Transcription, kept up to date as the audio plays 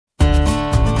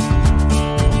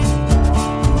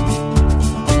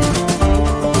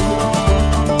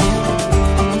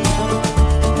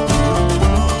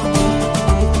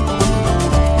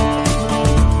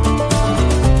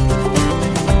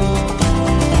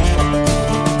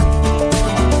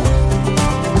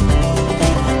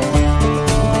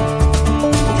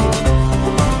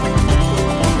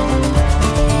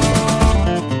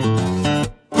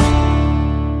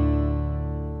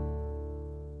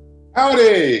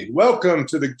everybody. Welcome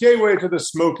to the Gateway to the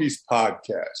Smokies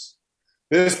podcast.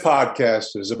 This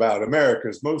podcast is about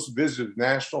America's most visited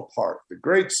national park, the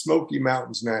Great Smoky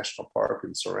Mountains National Park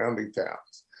and surrounding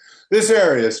towns. This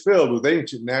area is filled with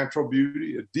ancient natural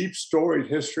beauty, a deep storied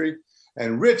history,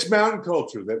 and rich mountain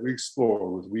culture that we explore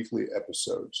with weekly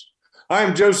episodes.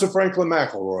 I'm Joseph Franklin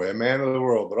McElroy, a man of the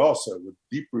world, but also with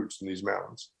deep roots in these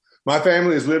mountains. My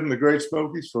family has lived in the Great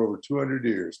Smokies for over 200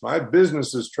 years. My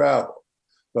business is travel,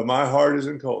 but my heart is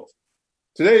in culture.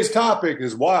 Today's topic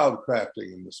is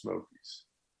wildcrafting in the Smokies.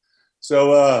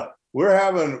 So we're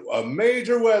having a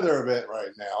major weather event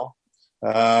right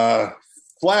now.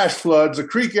 Flash floods. The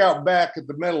creek out back at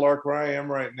the Meadowlark where I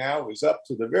am right now is up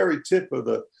to the very tip of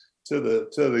the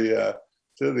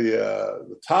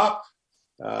top.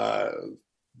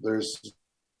 There's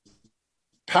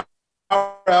power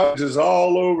outages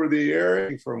all over the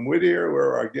area from Whittier,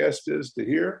 where our guest is, to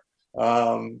here.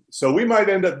 So we might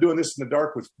end up doing this in the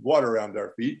dark with water around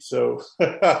our feet. So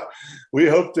we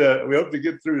hope to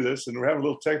get through this, and we're having a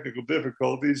little technical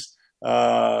difficulties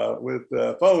with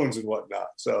phones and whatnot.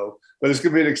 So, but it's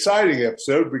going to be an exciting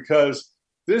episode because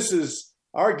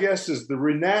our guest is the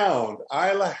renowned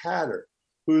Isla Hatter,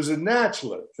 who's a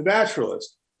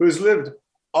naturalist who's lived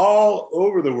all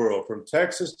over the world, from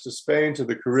Texas to Spain to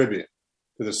the Caribbean,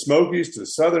 to the Smokies, to the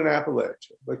Southern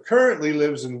Appalachia, but currently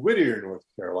lives in Whittier, North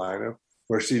Carolina,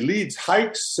 where she leads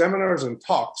hikes, seminars, and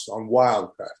talks on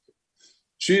wildcrafting.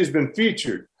 She has been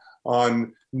featured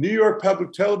on New York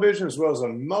Public Television, as well as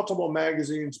on multiple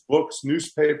magazines, books,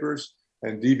 newspapers,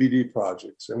 and DVD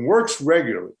projects, and works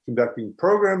regularly conducting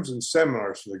programs and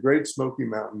seminars for the Great Smoky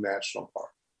Mountain National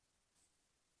Park.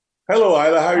 Hello,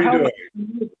 Isla. How are you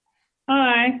doing?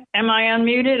 Hi. Am I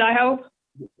unmuted, I hope?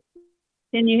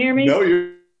 Can you hear me? No,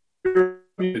 you're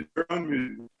unmuted. You're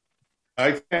unmuted.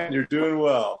 I can. You're doing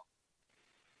well.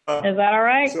 Is that all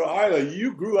right? So, Isla,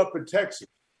 you grew up in Texas.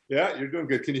 Yeah, you're doing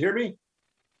good. Can you hear me?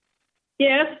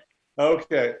 Yes.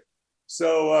 Okay.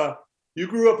 So, you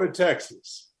grew up in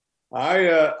Texas.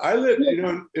 I lived,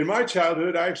 in my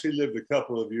childhood, I actually lived a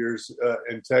couple of years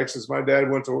in Texas. My dad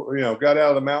got out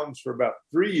of the mountains for about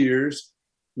 3 years,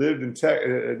 lived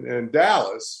in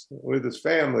Dallas with his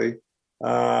family.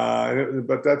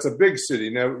 But that's a big city.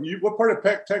 Now, what part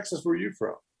of Texas were you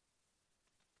from?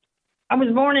 I was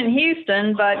born in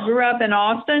Houston, but grew up in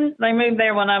Austin. They moved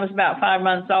there when I was about 5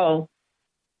 months old.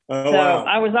 Oh, so wow.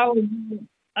 I was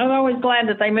always glad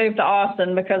that they moved to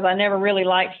Austin because I never really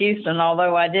liked Houston,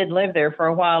 although I did live there for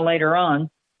a while later on.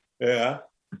 Yeah.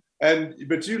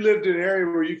 But you lived in an area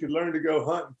where you could learn to go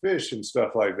hunt and fish and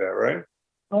stuff like that, right?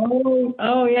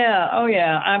 Oh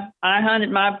yeah. I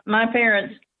hunted. My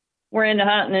parents were into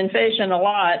hunting and fishing a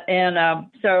lot, and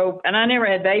I never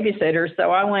had babysitters,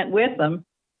 so I went with them.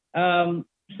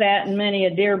 Sat in many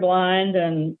a deer blind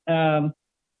and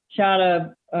shot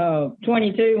a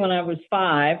 22 when I was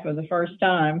 5 for the first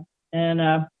time. And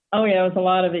it was a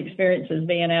lot of experiences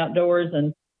being outdoors.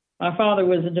 And my father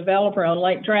was a developer on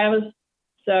Lake Travis,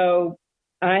 so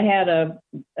I had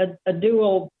a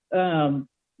dual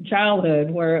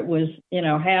childhood where it was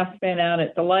half spent out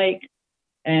at the lake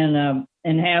and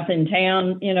half in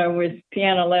town, with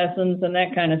piano lessons and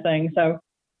that kind of thing. So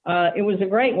it was a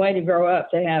great way to grow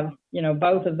up, to have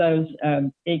both of those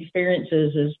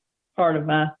experiences as part of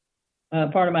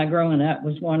my growing up.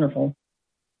 Was wonderful.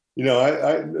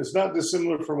 It's not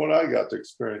dissimilar from what I got to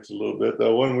experience a little bit,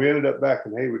 though. When we ended up back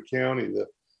in Haywood County,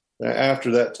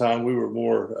 after that time we were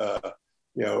more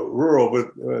rural,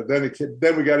 but then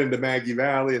we got into Maggie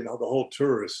Valley and the whole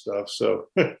tourist stuff. So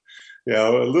a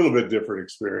little bit different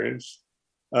experience.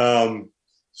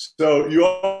 So you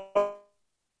all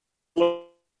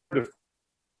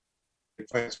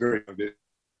plants very young. Did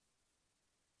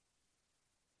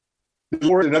you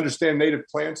learn and understand native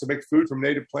plants and make food from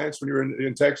native plants when you were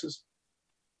in Texas?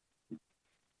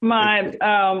 My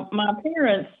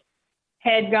parents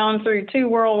had gone through 2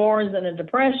 world wars and a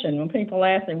depression. When people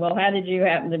ask me, well, how did you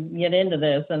happen to get into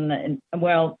this? And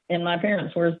my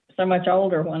parents were so much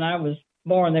older when I was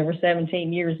born. They were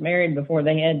 17 years married before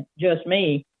they had just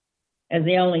me as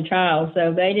the only child.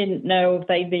 So they didn't know if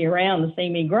they'd be around to see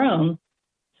me grown.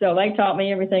 So they taught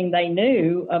me everything they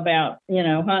knew about,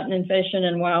 hunting and fishing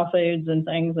and wild foods and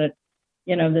things that,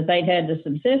 that they'd had to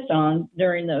subsist on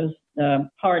during those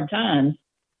hard times.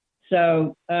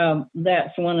 So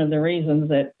that's one of the reasons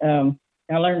that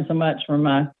I learned so much from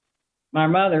my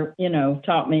mother,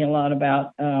 taught me a lot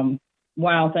about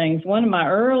wild things. One of my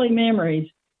early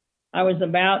memories, I was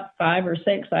about 5 or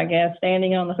 6, I guess,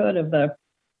 standing on the hood of the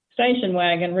station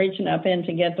wagon, reaching up in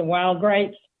to get the wild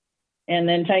grapes, and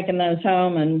then taking those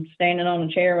home and standing on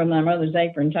a chair with my mother's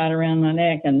apron tied around my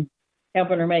neck and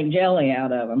helping her make jelly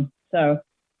out of them. So,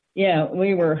 yeah,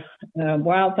 we were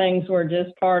wild things were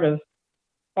just part of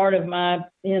my,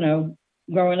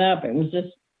 growing up. It was just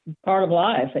part of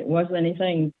life. It wasn't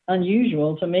anything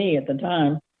unusual to me at the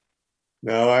time.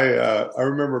 No, I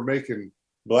remember making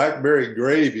blackberry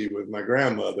gravy with my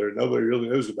grandmother. Nobody really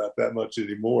knows about that much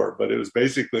anymore, but it was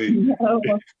basically,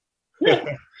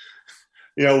 it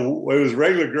was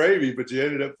regular gravy, but you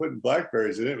ended up putting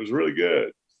blackberries in it. It was really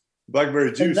good.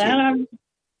 Blackberry juice.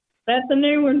 That's a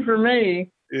new one for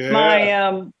me.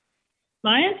 Yeah.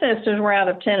 My ancestors were out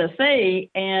of Tennessee,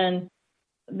 and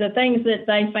the things that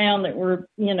they found that were,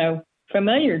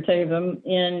 familiar to them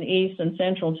in East and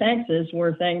Central Texas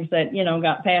were things that,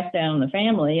 got passed down in the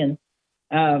family. And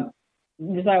so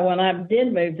when I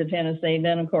did move to Tennessee,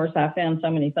 then, of course, I found so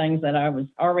many things that I was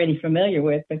already familiar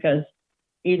with because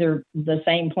either the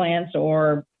same plants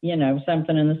or,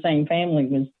 something in the same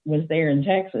family was there in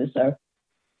Texas. So,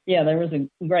 yeah, there was a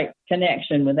great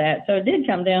connection with that. So it did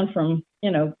come down from,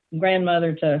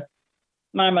 grandmother to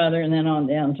my mother and then on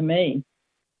down to me.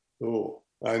 Oh,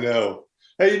 I know.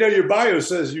 Hey, your bio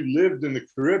says you lived in the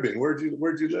Caribbean. Where'd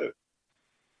you live?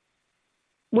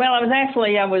 Well,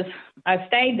 I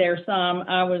stayed there some.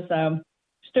 I was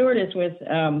stewardess with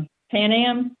Pan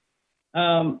Am.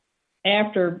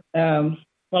 After, I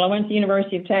went to the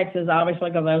University of Texas, obviously,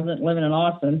 because I was living in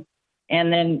Austin,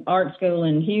 and then art school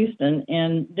in Houston,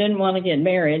 and didn't want to get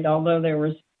married, although there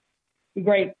was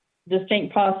great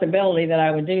distinct possibility that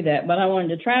I would do that. But I wanted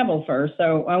to travel first.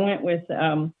 So I went with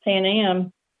Pan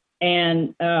Am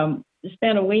and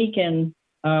spent a week in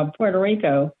Puerto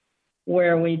Rico,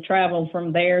 where we traveled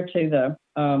from there to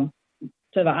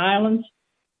the islands.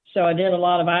 So I did a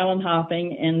lot of island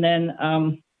hopping, and then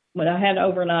I had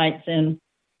overnights in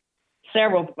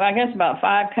about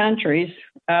 5 countries.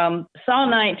 Saw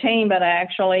 19, but I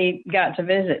actually got to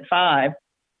visit 5.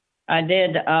 I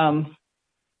did.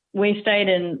 We stayed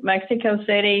in Mexico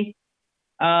City,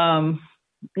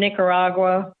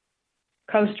 Nicaragua,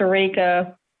 Costa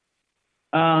Rica.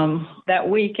 That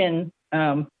weekend,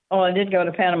 I did go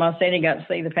to Panama City, got to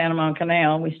see the Panama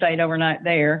Canal. We stayed overnight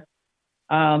there.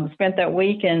 Spent that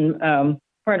week in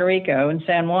Puerto Rico in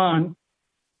San Juan,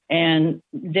 and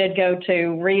did go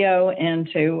to Rio and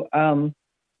to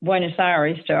Buenos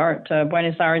Aires, to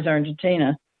Buenos Aires,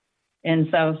 Argentina. And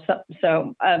so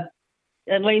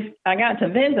at least I got to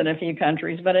visit a few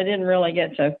countries, but I didn't really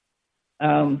get to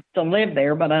live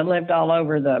there. But I lived all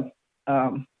over the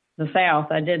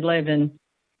South. I did live in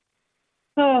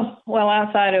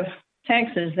outside of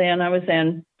Texas. Then I was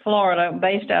in Florida,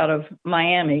 based out of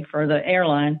Miami for the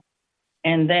airline,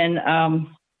 and then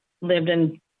lived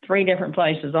in 3 different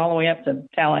places all the way up to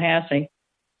Tallahassee.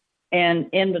 And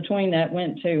in between that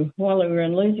we were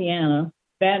in Louisiana,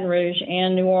 Baton Rouge,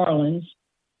 and New Orleans,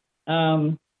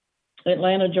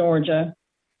 Atlanta, Georgia,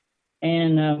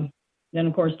 and then,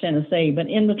 of course, Tennessee. But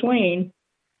in between,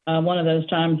 one of those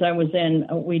times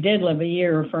we did live a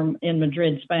year in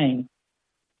Madrid, Spain.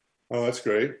 Oh, that's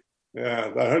great.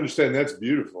 Yeah, I understand. That's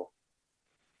beautiful.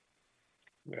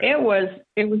 Yeah. It was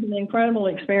an incredible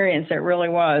experience. It really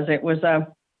was. It was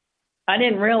I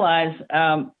didn't realize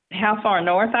how far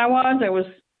north I was. It was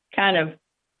kind of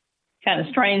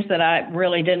strange that I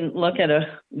really didn't look at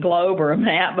a globe or a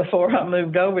map before I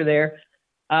moved over there.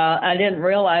 I didn't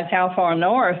realize how far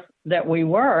north that we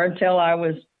were until I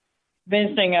was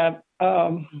visiting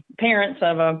parents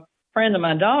of a friend of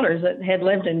my daughter's that had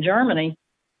lived in Germany.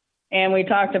 And we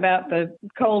talked about the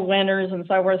cold winters and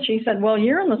so forth. She said, well,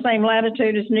 you're in the same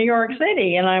latitude as New York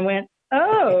City. And I went,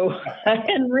 oh, I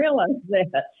didn't realize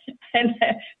that. And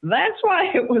that's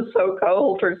why it was so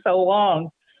cold for so long.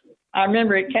 I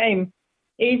remember it came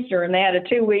Easter and they had a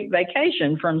 2-week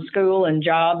vacation from school and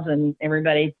jobs, and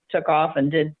everybody took off and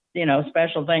did,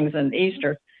 special things in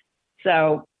Easter.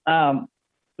 So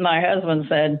my husband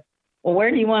said, well,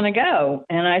 where do you want to go?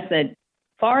 And I said,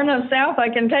 far enough south I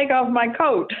can take off my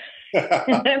coat.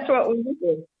 And that's what we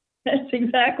did. That's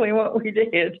exactly what we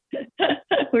did.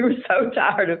 We were so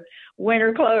tired of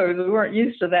winter clothes. We weren't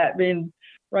used to that, being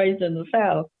raised in the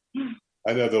South.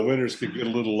 I know the winters can get a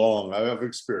little long. I've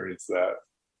experienced that.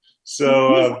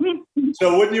 So,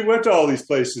 so when you went to all these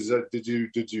places, did you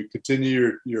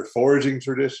continue your foraging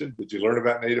tradition? Did you learn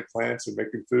about native plants and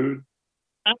making food?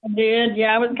 I did.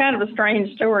 Yeah, I was kind of a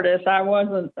strange stewardess. I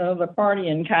wasn't the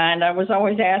partying kind. I was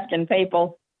always asking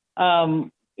people,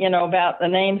 about the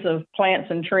names of plants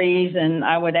and trees, and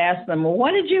I would ask them, well,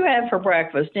 what did you have for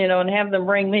breakfast? And have them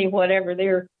bring me whatever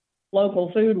their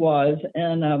local food was,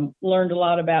 and learned a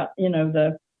lot about,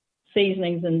 the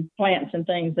seasonings and plants and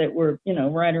things that were,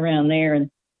 right around there.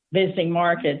 And visiting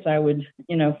markets, I would,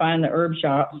 find the herb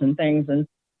shops and things and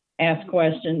ask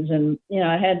questions. And,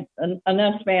 I had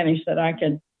enough Spanish that I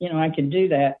could do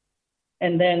that.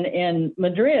 And then in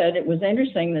Madrid, it was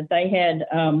interesting that they had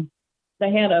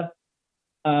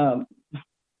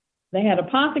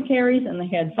apothecaries and they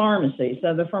had pharmacies.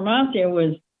 So the farmacia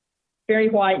was very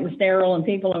white and sterile and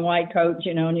people in white coats,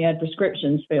 and you had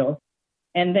prescriptions filled.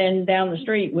 And then down the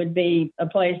street would be a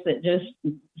place that just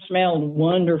smelled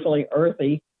wonderfully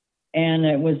earthy. And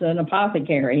it was an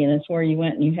apothecary, and it's where you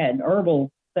went and you had herbal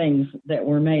things that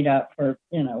were made up for,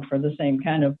 for the same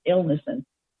kind of illness. And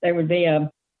there would be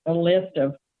a list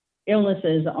of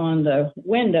illnesses on the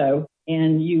window,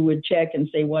 and you would check and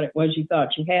see what it was you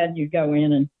thought you had. You'd go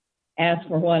in and ask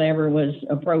for whatever was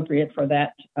appropriate for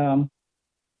that, for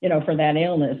that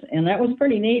illness. And that was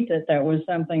pretty neat that was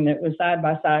something that was side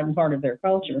by side and part of their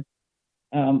culture.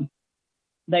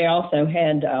 They also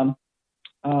had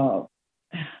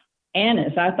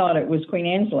anise. I thought it was Queen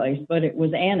Anne's lace, but it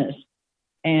was anise.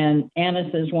 And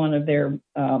anise is one of their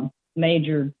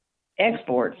major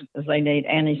exports because they need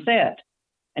anisette.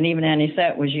 And even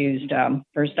anisette was used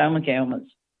for stomach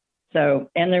ailments. So,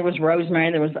 and there was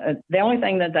rosemary. There was the only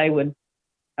thing that they would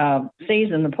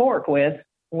season the pork with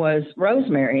was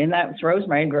rosemary, and that's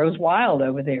rosemary grows wild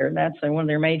over there. And that's one of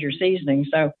their major seasonings.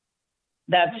 So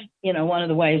that's, one of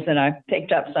the ways that I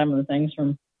picked up some of the things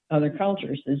from other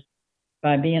cultures is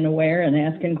by being aware and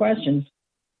asking questions.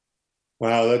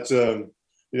 Wow, that's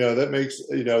that makes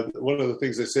one of the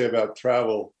things they say about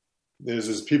travel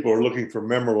is people are looking for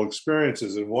memorable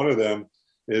experiences, and one of them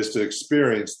is to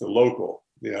experience the local.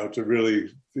 To really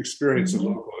experience the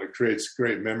local. It creates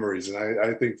great memories, and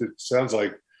I think that sounds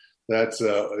like that's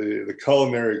the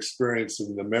culinary experience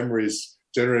and the memories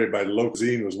generated by the local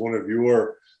cuisine was one of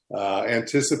your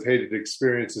anticipated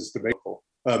experiences to make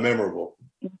memorable.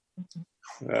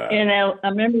 I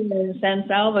remember in San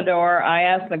Salvador, I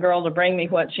asked the girl to bring me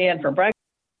what she had for breakfast,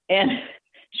 and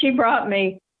she brought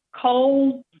me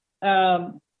cold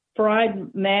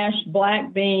fried mashed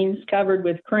black beans covered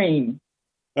with cream.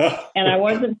 And I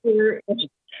wasn't sure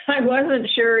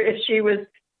if she was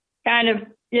kind of,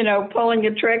 pulling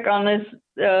a trick on this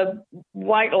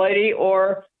white lady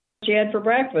or she had for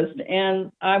breakfast.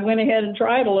 And I went ahead and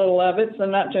tried a little of it, so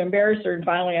not to embarrass her. And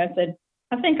finally I said,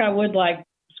 I think I would like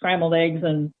scrambled eggs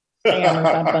and ham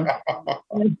or something.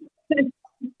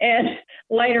 And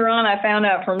later on, I found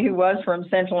out from who was from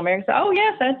Central America. So, oh,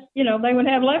 yes, that's, they would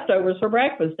have leftovers for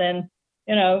breakfast. And,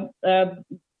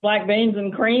 black beans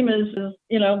and cream is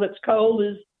that's cold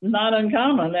is not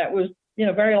uncommon. That was,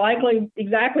 very likely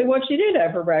exactly what you did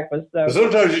have for breakfast. So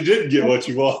sometimes you didn't get what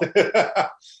you wanted.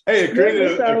 Hey, it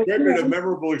created a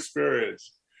memorable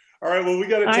experience. All right, well, we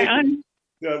got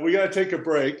to take a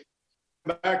break.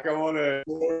 Back, I want to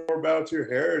know more about your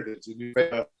heritage and your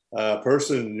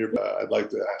person I'd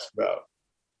like to ask about.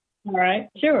 All right,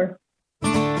 sure.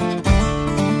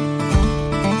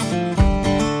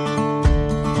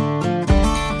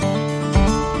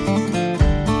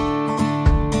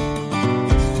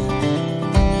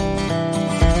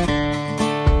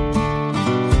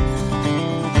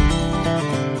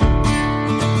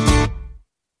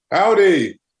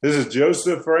 Howdy, this is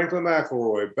Joseph Franklin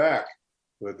McElroy back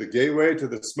with the Gateway to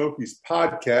the Smokies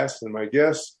podcast and my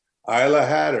guest, Isla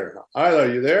Hatter. Isla, are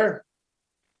you there?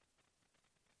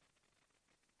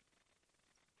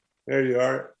 There you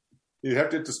are. You have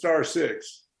to hit the star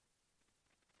 6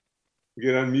 to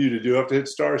get unmuted. You have to hit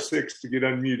star 6 to get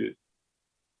unmuted.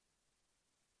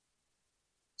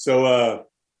 So,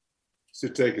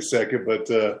 should take a second,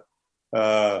 but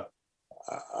I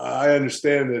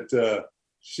understand that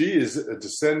she is a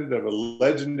descendant of a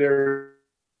legendary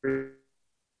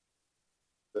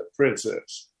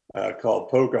princess called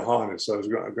Pocahontas. So I was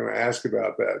going to ask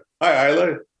about that. Hi,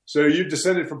 Isla. So you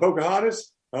descended from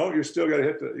Pocahontas? Oh, you still got to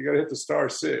hit the star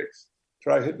 6.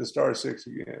 Try hitting the star 6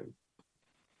 again.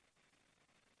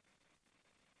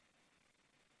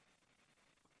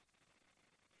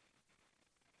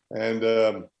 And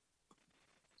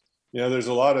there's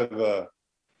a lot of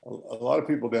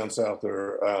people down south that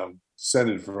are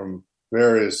descended from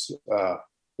various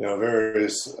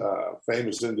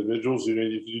famous individuals.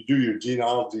 You do your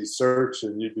genealogy search,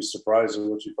 and you'd be surprised at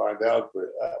what you find out. But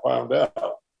I found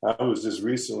out. I was just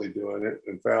recently doing it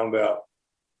and found out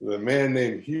the man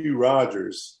named Hugh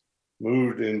Rogers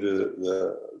moved into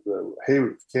the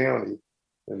Haywood County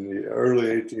in the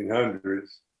early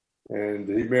 1800s, and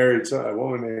he married a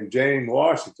woman named Jane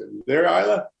Washington. You there,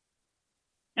 Isla?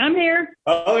 I'm here.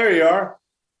 Oh, there you are.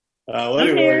 Well, I'm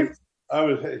anyway, here. I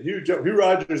was Hugh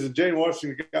Rogers and Jane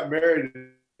Washington got married.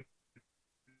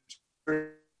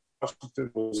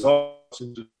 Washington was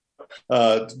Washington,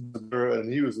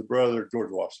 and he was the brother of George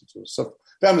Washington. So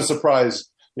found a surprise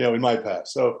in my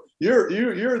past. So you're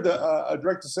the a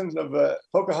direct descendant of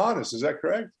Pocahontas. Is that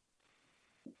correct?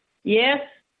 Yes,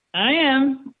 I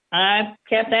am. I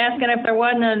kept asking if there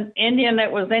wasn't an Indian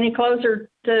that was any closer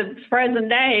to present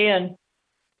day, and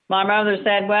my mother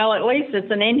said, "Well, at least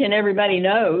it's an Indian everybody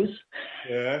knows."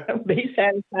 Yeah. Be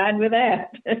satisfied with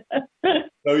that.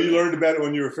 So you learned about it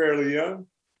when you were fairly young?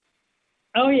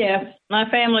 Oh, yes. My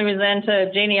family was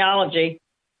into genealogy.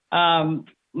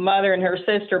 Mother and her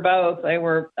sister both. They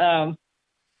were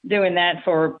doing that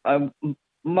for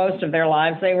most of their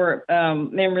lives. They were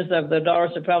members of the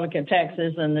Daughters Republic of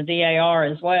Texas and the DAR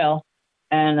as well.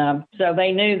 And so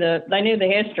they knew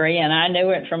the history, and I knew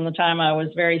it from the time I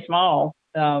was very small,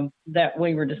 that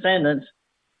we were descendants.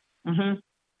 Mm-hmm.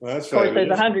 Well, that's of course,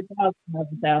 fabulous. there's 100,000 of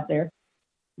us out there.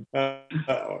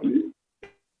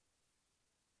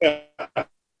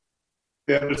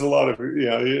 Yeah, there's a lot of,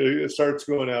 it starts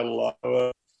going out a lot.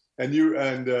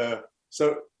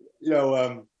 So,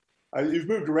 you've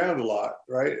moved around a lot,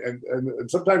 right? And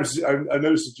sometimes I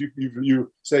noticed that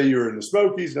you say you're in the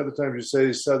Smokies, and other times you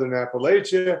say Southern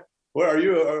Appalachia. What are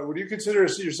you? Would you consider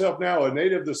yourself now a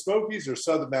native of the Smokies or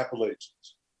Southern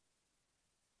Appalachians?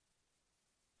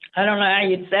 I don't know how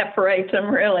you'd separate them,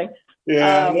 really.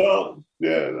 Yeah,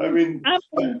 I mean,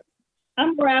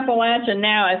 I'm more Appalachian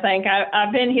now, I think.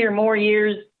 I've been here more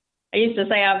years. I used to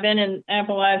say I've been in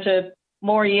Appalachia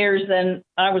more years than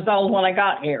I was old when I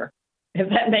got here, if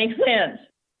that makes sense.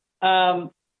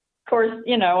 Of course,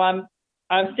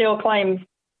 I still claim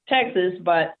Texas,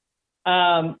 but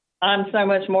I'm so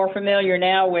much more familiar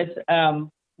now with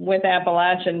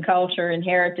Appalachian culture and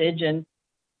heritage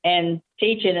and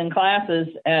teaching in classes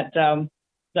at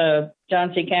the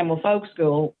John C. Campbell Folk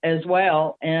School as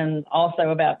well, and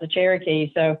also about the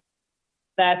Cherokee. So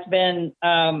that's been,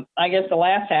 I guess the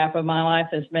last half of my life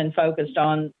has been focused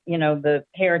on, the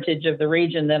heritage of the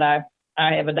region that I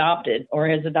have adopted, or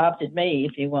has adopted me,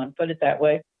 if you want to put it that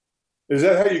way. Is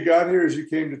that how you got here, as you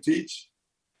came to teach?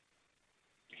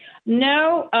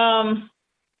 No, kind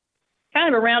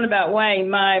of a roundabout way.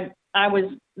 I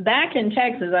was back in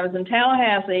Texas. I was in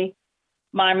Tallahassee.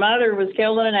 My mother was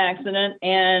killed in an accident,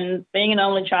 and being an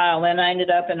only child, then I ended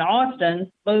up in Austin,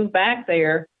 moved back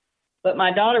there, but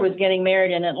my daughter was getting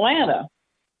married in Atlanta.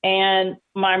 And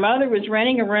my mother was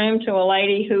renting a room to a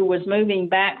lady who was moving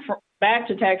back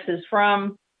to Texas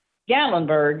from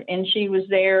Gatlinburg, and she was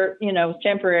there,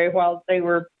 temporary while they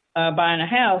were buying a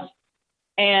house.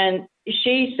 And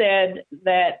she said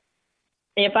that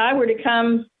if I were to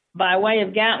come by way of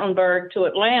Gatlinburg to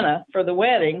Atlanta for the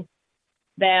wedding,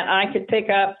 that I could pick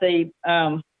up the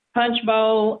punch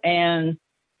bowl and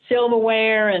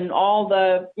silverware and all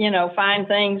the, fine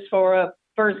things for a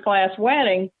first-class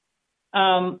wedding,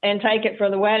 and take it for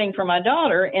the wedding for my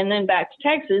daughter, and then back to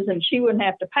Texas, and she wouldn't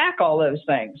have to pack all those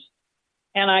things.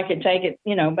 And I could take it,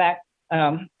 back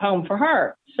home for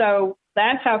her. So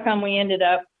that's how come we ended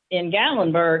up in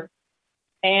Gatlinburg,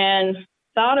 and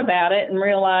thought about it and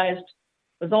realized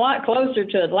it was a lot closer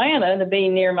to Atlanta to be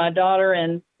near my daughter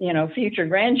and, future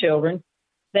grandchildren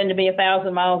than to be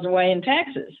 1,000 miles away in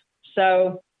Texas.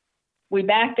 So we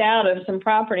backed out of some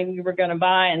property we were going to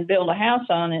buy and build a house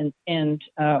on in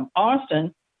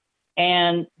Austin,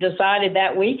 and decided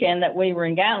that weekend that we were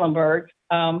in Gatlinburg.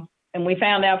 And we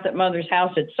found out that Mother's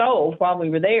house had sold while we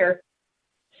were there.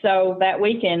 So that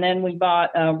weekend, then we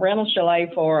bought a rental chalet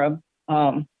for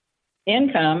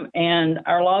income and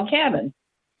our log cabin,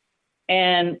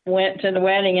 and went to the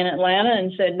wedding in Atlanta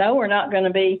and said, no, we're not going to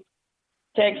be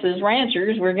Texas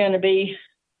ranchers. We're going to be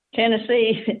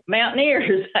Tennessee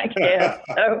mountaineers, I guess.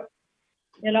 So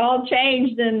it all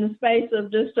changed in the space of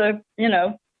just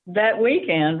that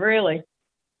weekend, really.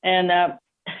 And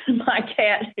my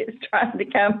cat is trying to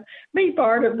come be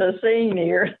part of the scene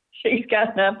here. She's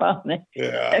gotten up on me.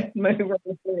 Yeah. Move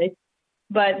over.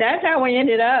 But that's how we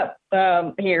ended up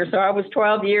here. So I was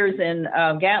 12 years in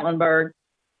Gatlinburg,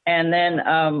 and then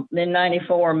in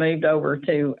 94 moved over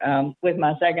to, with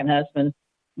my second husband,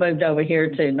 moved over here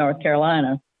to North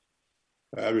Carolina.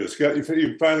 Fabulous.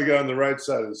 You finally got on the right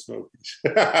side of the Smokies.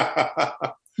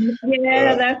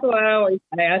 Yeah, that's what I always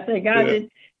say. I say, God,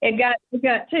 it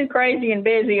got too crazy and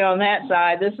busy on that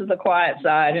side. This is the quiet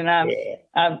side, and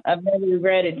I've never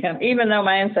regretted coming, even though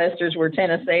my ancestors were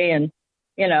Tennessee, and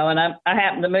and I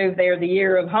happened to move there the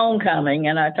year of homecoming,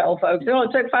 and I told folks, well,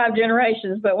 it took 5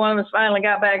 generations, but one of us finally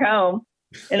got back home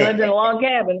and lived in a log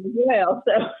cabin as well.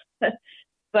 So,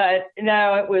 but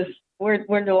no,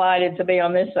 we're delighted to be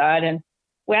on this side, and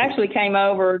we actually came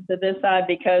over to this side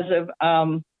because of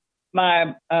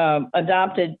my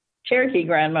adopted Cherokee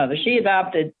grandmother. She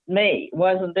adopted me. It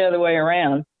wasn't the other way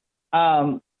around.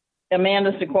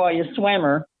 Amanda Sequoia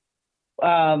Swimmer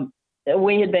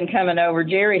we had been coming over.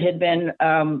 Jerry had been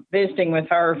visiting with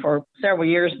her for several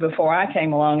years before I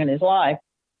came along in his life.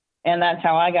 And that's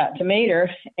how I got to meet her.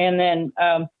 And then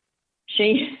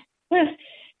she,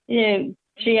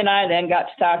 she and I then got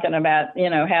to talking about,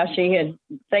 how she had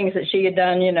things that she had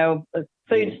done,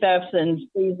 foodstuffs and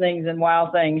seasonings and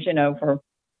wild things, for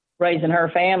raising her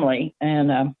family.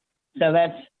 And so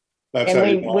that's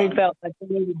and we felt like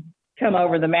we needed to come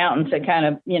over the mountain to kind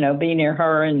of, be near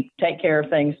her and take care of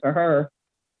things for her.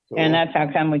 Cool. And that's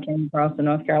how come we came across to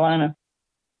North Carolina.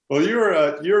 Well,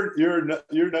 you're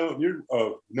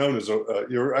known as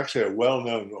you're actually a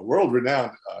well-known,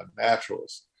 world-renowned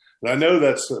naturalist, and I know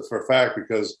that's for a fact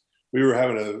because we were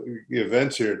having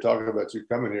events here talking about you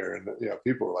coming here, and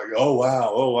people were like, "Oh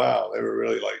wow!" They were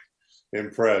really like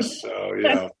impressed.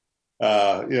 So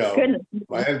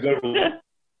my anecdotal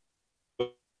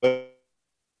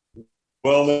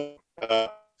well.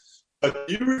 But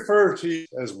you refer to it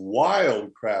as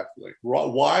wild crafting.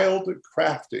 Wild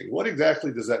crafting. What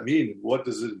exactly does that mean? What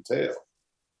does it entail?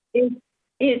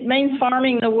 It means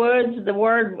farming the woods. The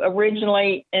word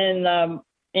originally in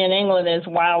England is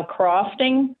wild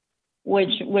crofting, which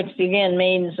again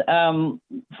means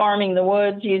farming the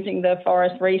woods using the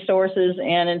forest resources,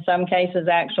 and in some cases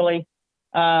actually,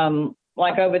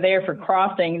 like over there for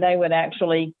crofting, they would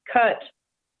actually cut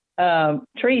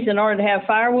trees in order to have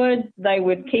firewood. They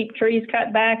would keep trees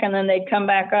cut back, and then they'd come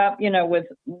back up, with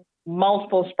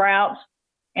multiple sprouts.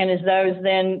 And as those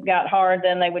then got hard,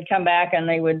 then they would come back and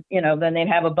they would, then they'd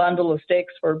have a bundle of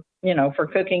sticks for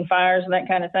cooking fires and that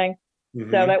kind of thing.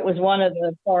 Mm-hmm. So that was one of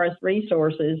the forest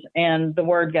resources, and the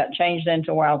word got changed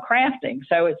into wild crafting.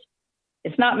 So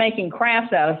it's not making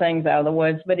crafts out of things out of the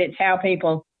woods, but it's how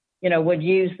people, would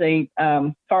use the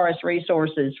forest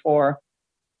resources for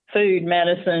food,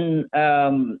 medicine,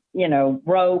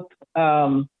 rope,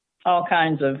 all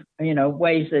kinds of,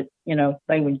 ways that,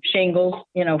 they would shingles,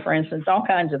 for instance, all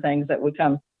kinds of things that would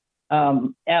come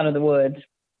out of the woods.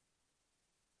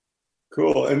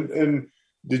 Cool. And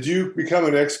did you become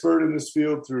an expert in this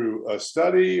field through a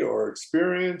study or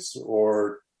experience,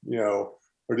 or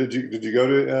did you go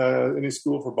to any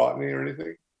school for botany or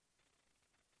anything?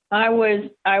 I was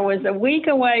a week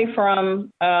away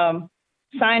from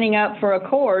signing up for a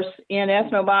course in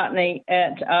ethnobotany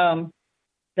at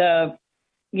the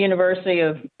University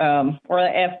of, I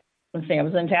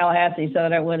was in Tallahassee, so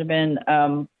that would have been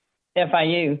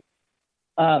FIU,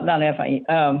 not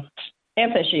FIU,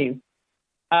 FSU.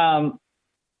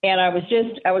 And I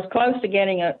was close to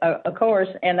getting a course,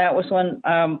 and that was when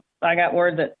I got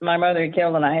word that my mother had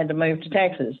killed and I had to move to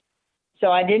Texas.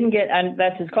 So I didn't get,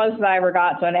 that's as close as I ever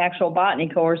got to an actual botany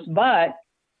course, but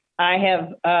I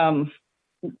have,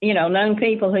 known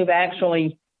people who've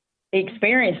actually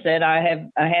experienced it. I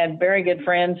had very good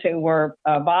friends who were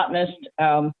botanists.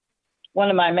 One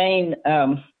of my main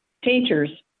teachers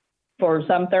for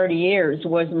some 30 years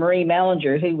was Marie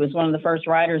Mellinger, who was one of the first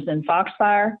writers in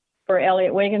Foxfire for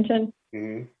Elliot Wigginton.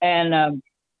 Mm-hmm. And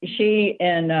she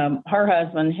and her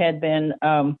husband had been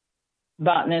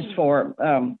botanists for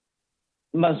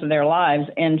most of their lives.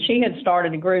 And she had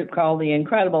started a group called the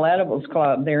Incredible Edibles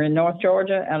Club. They're in North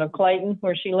Georgia, out of Clayton,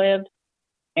 where she lived.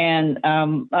 And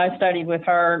I studied with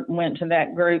her, went to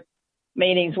that group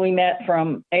meetings. We met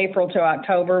from April to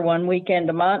October, one weekend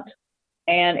a month.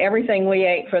 And everything we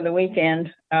ate for the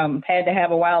weekend had to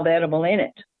have a wild edible in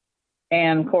it.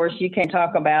 And of course, you can't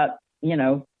talk about,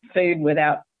 food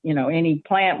without, any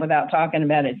plant without talking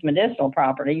about its medicinal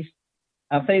properties.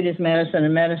 Food is medicine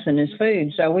and medicine is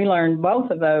food. So we learned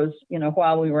both of those,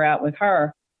 while we were out with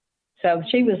her. So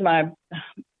she was my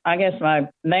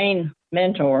main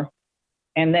mentor.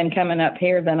 And then coming up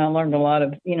here, then I learned a lot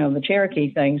of, the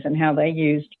Cherokee things and how they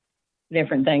used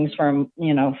different things from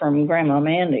Grandma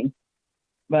Mandy.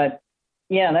 But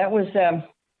yeah, that was,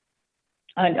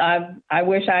 I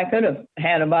wish I could have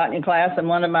had a botany class. And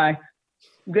one of my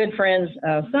good friend's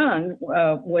son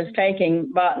was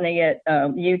taking botany at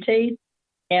UT.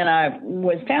 And I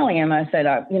was telling him, I said,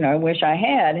 I wish I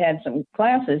had some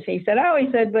classes. He said,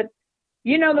 but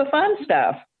the fun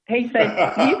stuff. He said,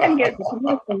 you can get the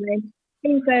class.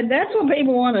 He said, that's what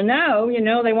people want to know.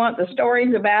 They want the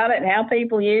stories about it and how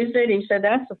people used it. He said,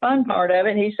 that's the fun part of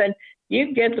it. He said, you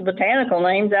can get the botanical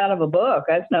names out of a book.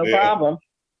 That's no problem.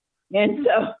 And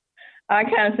so I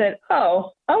kind of said,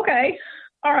 oh, okay.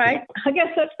 All right. I guess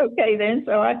that's okay then.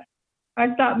 So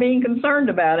I stopped being concerned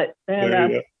about it.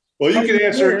 And, well, you can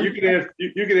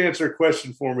answer a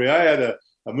question for me. I had a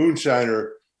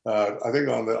moonshiner, I think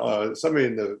on somebody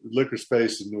in the liquor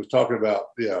space, and was talking about,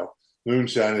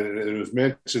 moonshine, and it was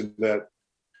mentioned that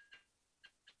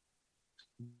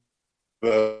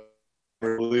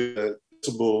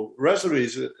medicinal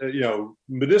recipes,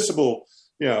 medicinal,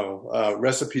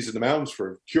 recipes in the mountains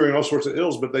for curing all sorts of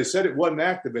ills, but they said it wasn't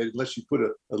activated unless you put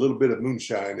a little bit of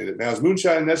moonshine in it. Now, is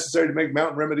moonshine necessary to make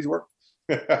mountain remedies work?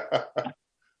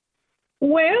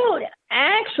 Well,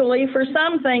 actually, for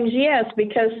some things, yes,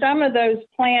 because some of those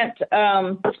plant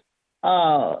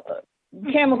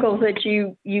chemicals that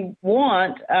you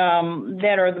want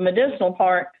that are the medicinal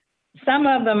part, some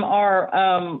of them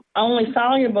are only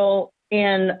soluble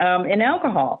in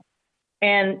alcohol.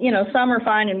 And, some are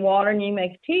fine in water and you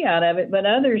make tea out of it, but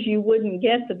others you wouldn't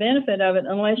get the benefit of it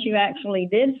unless you actually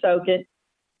did soak it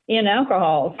in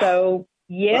alcohol. So,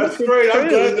 yes. That's great. I'm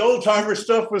glad the old timer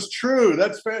stuff was true.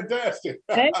 That's fantastic.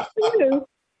 That's true.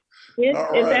 It's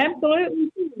absolutely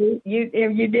true.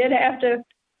 You did have to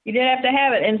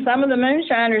have it. And some of the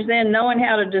moonshiners then, knowing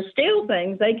how to distill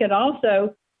things, they could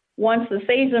also, once the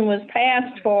season was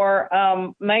passed for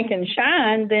making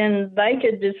shine, then they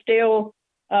could distill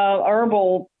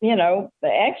herbal,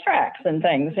 extracts and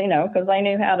things, because they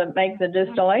knew how to make the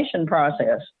distillation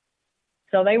process.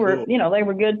 So they were, cool. They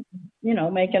were good,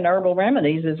 making herbal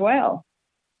remedies as well.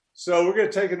 So we're going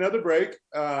to take another break.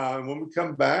 When we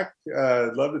come back,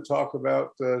 I'd love to talk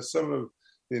about some of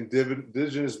the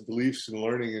indigenous beliefs and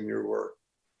learning in your work.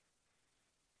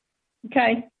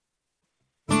 Okay.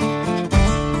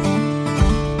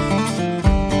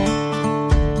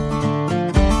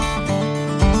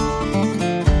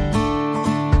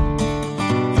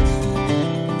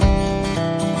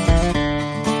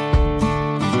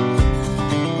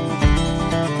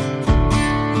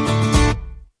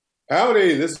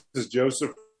 Howdy, this is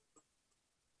Joseph.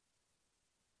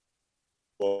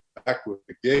 Back with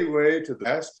the Gateway to the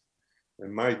West,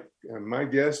 and my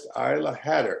guest, Isla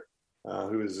Hatter,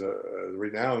 who is a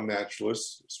renowned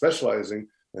naturalist specializing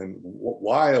in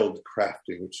wild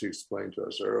crafting, which she explained to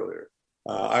us earlier.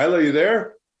 Isla, you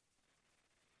there?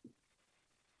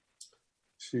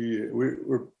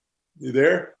 You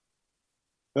there?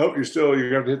 Nope, you're going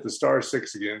to have to hit the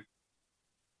 *6 again.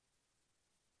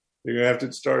 You're going to have to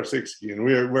hit *6 again.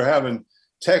 We're having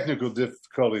technical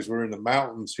difficulties. We're in the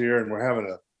mountains here, and we're having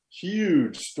a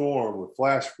huge storm with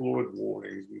flash flood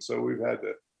warnings, and so we've had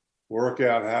to work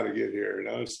out how to get here.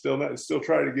 Still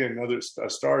try it again. Another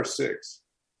 *6.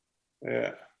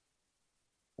 Yeah.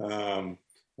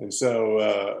 And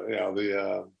so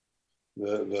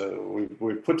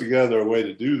we put together a way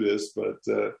to do this, but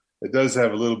it does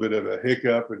have a little bit of a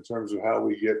hiccup in terms of how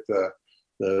we get the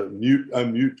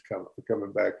unmute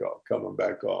coming back off.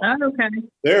 Oh, okay.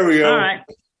 There we go. All right.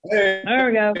 Hey, there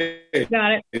we go. Hey.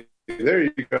 Got it.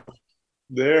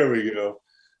 There we go.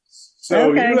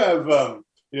 So okay.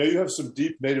 You have some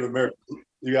deep Native American.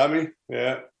 You got me?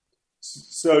 Yeah.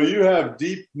 So you have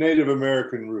deep Native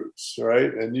American roots,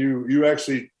 right? And you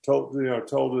actually told that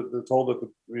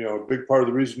a big part of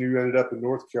the reason you ended up in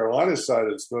North Carolina side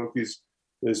of the Smokies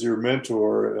is your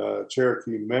mentor,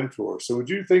 Cherokee mentor. So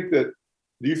do you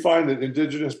find that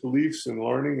indigenous beliefs and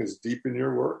learning is deep in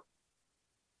your work?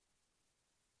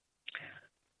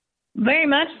 Very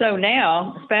much so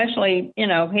now, especially,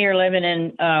 here living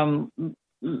in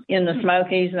the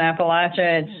Smokies and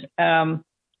Appalachia. It's,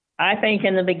 I think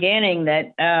in the beginning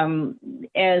that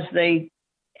as the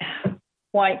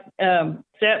white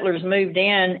settlers moved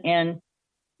in and,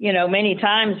 many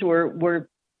times were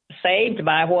saved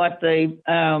by what the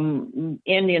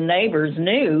Indian neighbors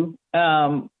knew,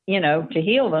 to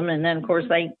heal them. And then, of course,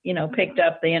 they, picked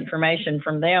up the information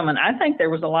from them. And I think there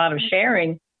was a lot of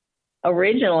sharing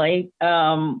originally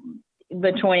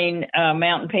between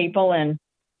mountain people and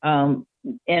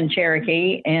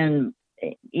Cherokee, and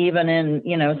even in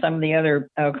some of the other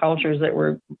cultures that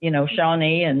were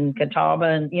Shawnee and Catawba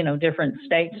and different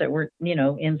states that were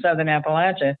in southern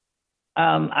Appalachia.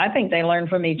 I think they learned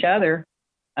from each other.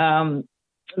 When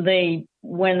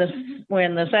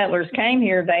the settlers came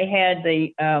here, they had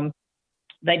they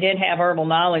did have herbal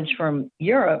knowledge from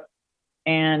Europe,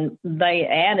 and they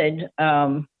added.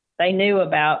 They knew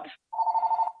about.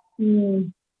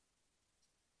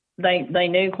 They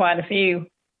knew quite a few,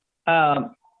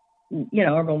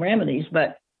 herbal remedies,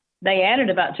 but they added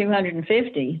about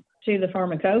 250 to the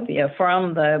pharmacopoeia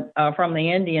from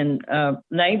the Indian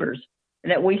neighbors.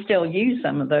 That we still use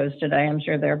some of those today. I'm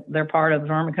sure they're part of the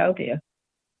pharmacopoeia.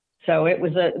 So it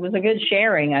was a good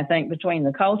sharing, I think, between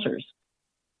the cultures.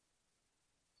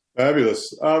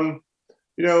 Fabulous. I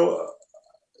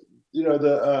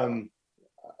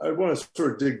want to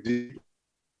sort of dig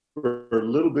deeper a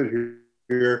little bit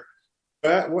here.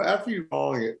 After you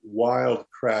calling it wild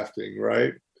crafting,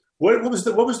 right? What was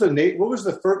the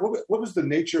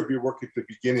nature of your work at the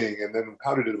beginning, and then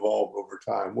how did it evolve over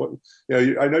time?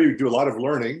 I know you do a lot of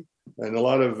learning, and a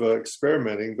lot of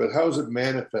experimenting, but how has it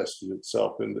manifested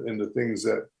itself in the things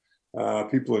that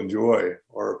people enjoy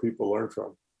or people learn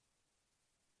from?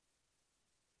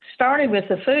 Started with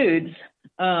the foods,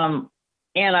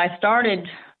 and I started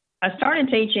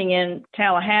teaching in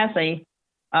Tallahassee.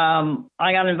 I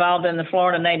got involved in the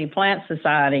Florida Native Plant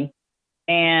Society,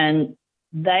 and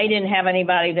they didn't have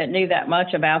anybody that knew that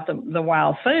much about the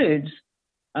wild foods.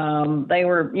 They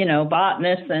were,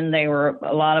 botanists, and they were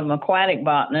a lot of them aquatic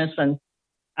botanists. And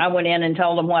I went in and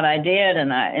told them what I did,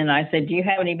 and I said, "Do you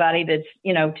have anybody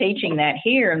that's teaching that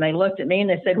here?" And they looked at me and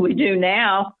they said, "We do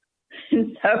now."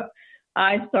 And so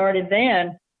I started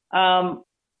then.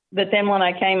 But then when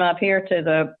I came up here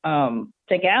to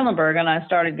Gatlinburg, and I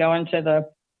started going to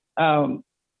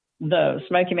the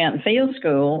Smoky Mountain Field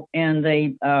School and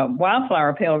the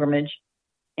Wildflower Pilgrimage,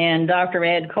 and Dr.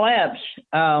 Ed Klepsch,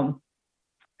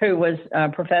 who was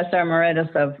Professor Emeritus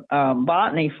of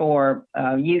Botany for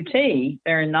UT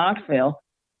there in Knoxville,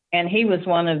 and he was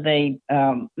one of the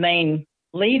main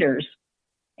leaders.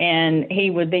 And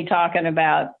he would be talking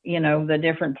about, the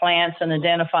different plants and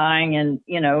identifying and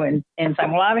saying,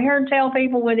 well, I've heard tell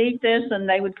people would eat this and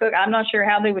they would cook. I'm not sure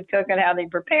how they would cook it, how they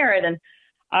prepare it. And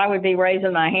I would be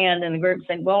raising my hand in the group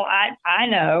saying, well, I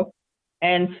know.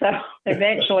 And so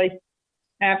eventually,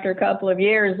 after a couple of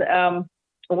years,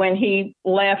 when he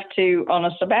left on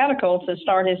a sabbatical to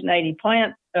start his native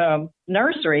plant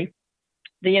nursery,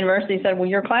 the university said, well,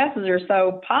 your classes are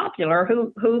so popular,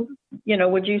 who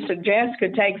would you suggest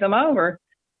could take them over?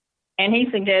 And he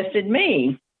suggested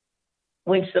me,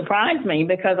 which surprised me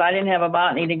because I didn't have a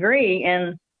botany degree.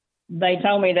 And they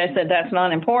told me, they said, that's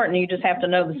not important. You just have to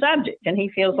know the subject. And he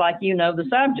feels like you know the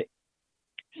subject.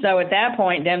 So at that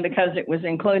point, then, because it was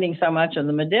including so much of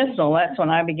the medicinal, that's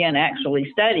when I began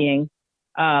actually studying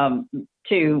to,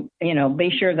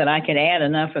 be sure that I could add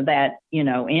enough of that,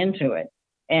 into it.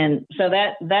 And so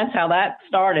that's how that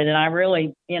started. And I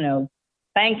really,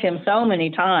 thanked him so many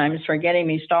times for getting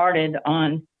me started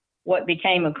on what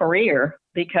became a career,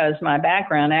 because my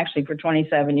background actually for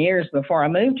 27 years before I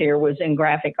moved here was in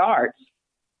graphic arts.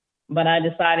 But I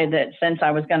decided that since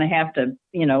I was going to have to,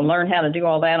 learn how to do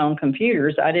all that on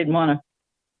computers, I didn't want to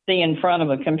be in front of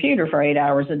a computer for 8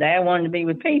 hours a day. I wanted to be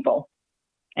with people.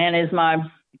 And as my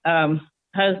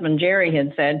husband, Jerry,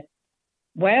 had said,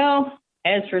 well,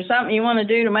 as for something you want to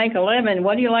do to make a living,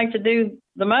 what do you like to do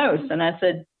the most? And I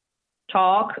said,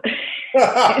 talk.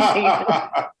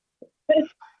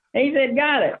 He said,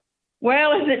 got it.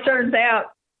 Well, as it turns out,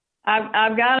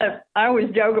 I always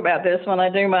joke about this when I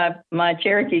do my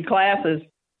Cherokee classes.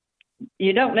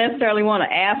 You don't necessarily want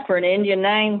to ask for an Indian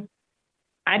name.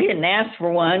 I didn't ask for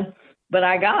one, but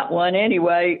I got one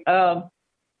anyway.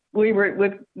 We were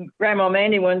with Grandma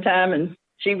Mandy one time, and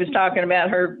she was talking about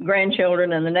her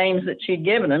grandchildren and the names that she'd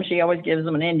given them. She always gives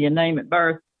them an Indian name at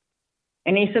birth.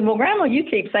 And he said, well, Grandma, you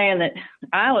keep saying that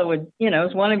Isla would,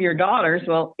 is one of your daughters.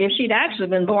 Well, if she'd actually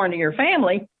been born to your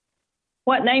family,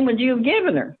 what name would you have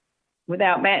given her?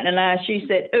 Without batting an eye, she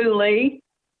said, Uli.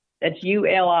 That's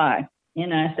U-L-I.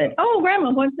 And I said, oh, Grandma,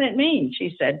 what's that mean?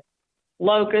 She said,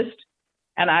 locust.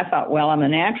 And I thought, well, I'm a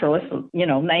naturalist,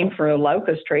 named for a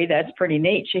locust tree. That's pretty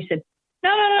neat. She said,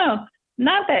 no,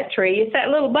 not that tree. It's that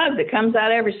little bug that comes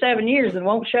out every 7 years and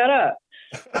won't shut up.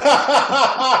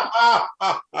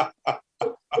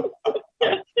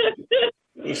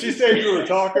 Did she say you were a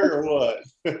talker or what?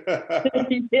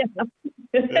 Yeah.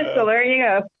 So there you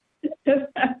go.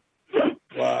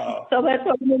 Wow. So that's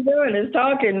what I've been doing, is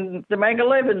talking to make a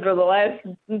living for the last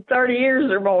 30 years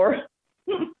or more.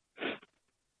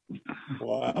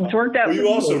 Wow. It's worked out. Well, you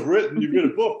also have written, you did a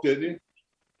book, didn't you?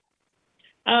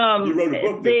 You wrote a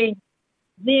book.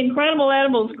 The Incredible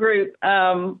Edibles group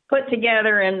put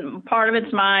together, and part of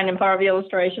it's mine and part of the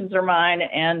illustrations are mine,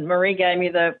 and Marie gave me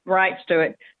the rights to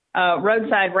it.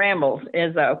 Roadside Rambles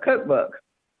is a cookbook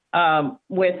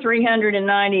with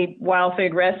 390 wild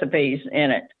food recipes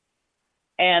in it.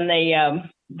 And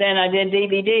then I did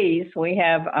DVDs. We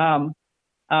have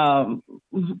Wild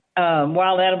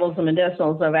Edibles and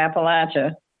Medicinals of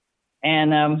Appalachia.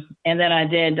 And then I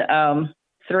did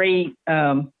 3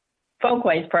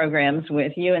 Folkways programs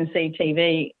with UNC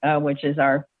TV, which is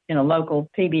our local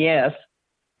PBS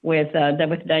with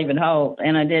David Holt,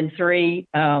 and I did 3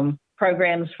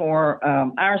 programs for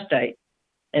our state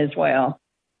as well.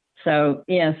 So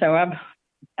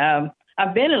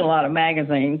I've been in a lot of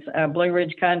magazines, Blue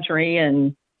Ridge Country,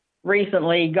 and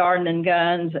recently Garden and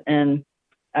Guns, and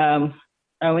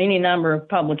any number of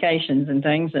publications and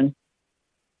things, and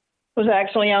was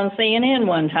actually on CNN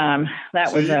one time.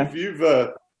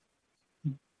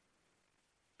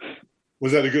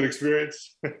 Was that a good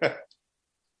experience?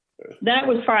 That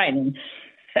was frightening.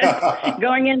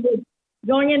 Going into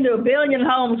 1 billion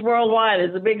homes worldwide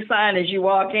is a big sign as you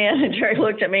walk in. And Jerry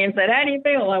looked at me and said, "How do you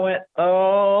feel?" I went,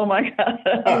 "Oh my God,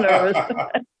 I'm nervous."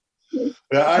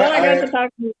 Yeah, I got to talk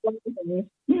to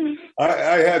you. I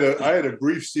had a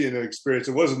brief CNN experience.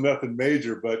 It wasn't nothing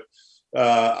major, but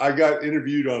I got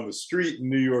interviewed on the street in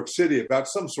New York City about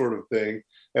some sort of thing,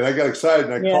 and I got excited.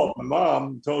 And I called my mom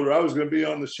and told her I was going to be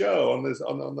on the show, on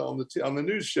the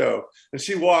news show, and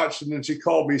she watched, and then she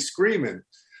called me screaming.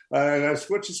 And I said,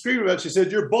 "What you screaming about?" She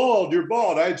said, "You're bald. You're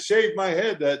bald." I had shaved my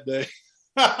head that day.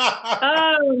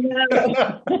 Oh no!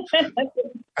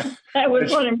 That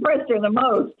was what impressed her the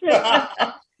most.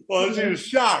 Well, she was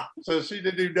shocked, so she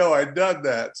didn't even know I'd done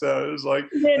that. So it was like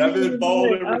I've been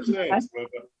bald ever since.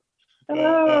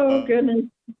 Oh goodness!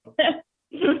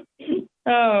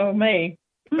 Oh me!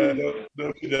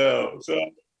 No.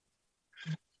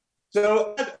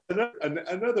 So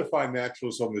another fine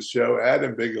naturalist on the show,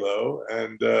 Adam Bigelow,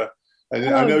 and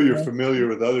I know you're familiar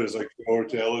with others like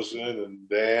George Ellison and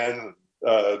Dan,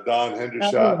 Don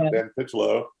Hendershot, and Dan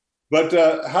Pitlow. But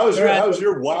how's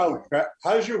your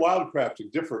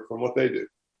wildcrafting different from what they do?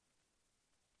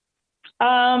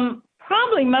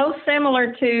 Probably most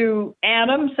similar to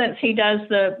Adam, since he does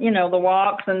the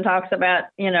walks and talks about,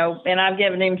 and I've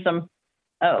given him some,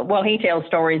 he tells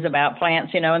stories about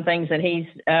plants, and things that he's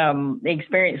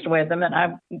experienced with them. And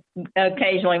I've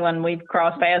occasionally, when we've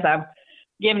crossed paths, I've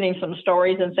given him some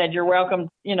stories and said, "You're welcome,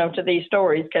 to these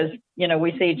stories," because,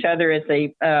 we see each other at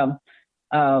the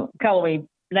Cullowhee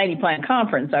Native Plant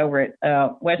Conference over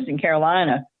at Western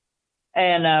Carolina.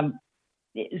 And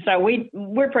so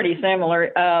we're pretty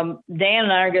similar. Dan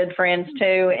and I are good friends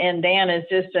too, and Dan is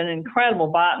just an incredible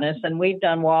botanist, and we've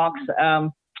done walks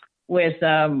with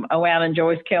Owad and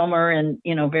Joyce Kilmer, and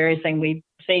various things. We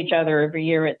see each other every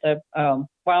year at the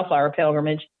wildflower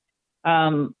pilgrimage,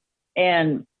 and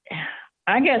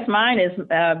I guess mine is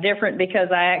different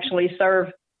because I actually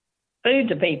serve food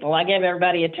to people. I give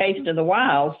everybody a taste of the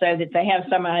wild so that they have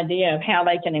some idea of how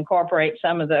they can incorporate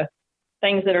some of the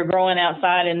things that are growing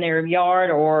outside in their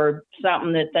yard, or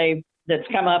something that's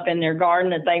come up in their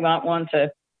garden that they might want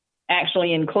to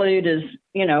actually include as,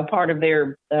 part of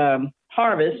their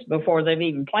harvest before they've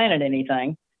even planted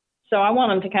anything. So I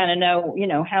want them to kind of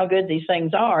know, how good these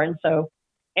things are. And so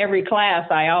every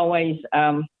class, I always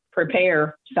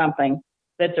prepare something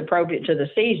that's appropriate to the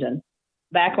season.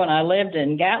 Back when I lived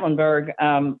in Gatlinburg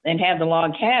and had the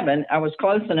log cabin, I was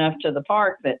close enough to the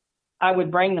park that I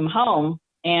would bring them home,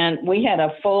 and we had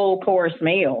a full course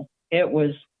meal. It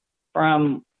was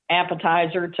from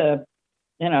appetizer to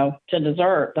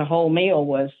dessert. The whole meal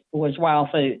was wild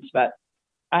foods, but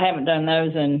I haven't done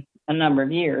those in a number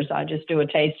of years. I just do a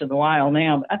taste of the wild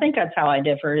now. I think that's how I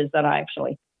differ, is that I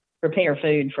actually prepare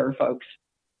food for folks.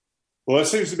 Well, that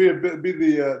seems to be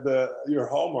your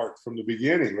hallmark from the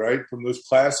beginning, right? From those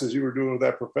classes you were doing with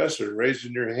that professor,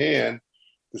 raising your hand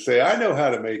to say, "I know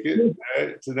how to make it,"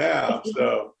 right? To now.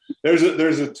 So there's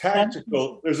a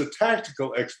tactical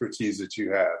expertise that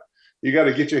you have. You got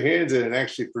to get your hands in and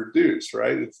actually produce,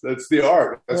 right? That's the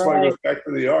art. That's why it goes back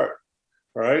to the art,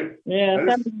 right? Yeah.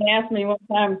 Somebody asked me one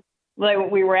time,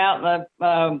 we were out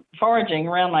foraging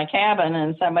around my cabin,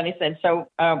 and somebody said, "So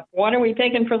what are we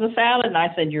picking for the salad?" And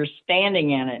I said, "You're standing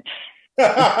in it."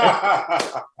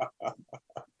 That's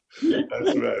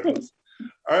right.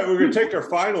 All right, we're going to take our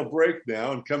final break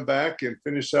now and come back and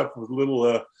finish up with a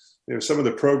little, some of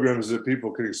the programs that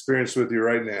people can experience with you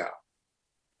right now.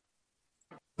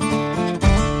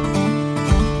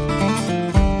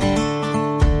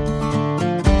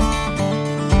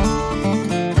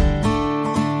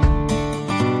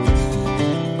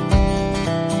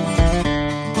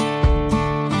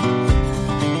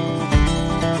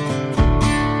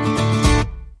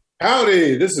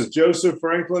 Howdy, this is Joseph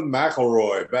Franklin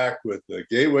McElroy back with the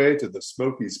Gateway to the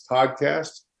Smokies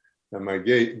podcast and my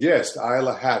guest,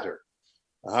 Isla Hatter.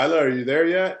 Isla, are you there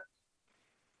yet?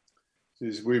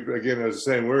 Again, as I was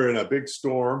saying, we're in a big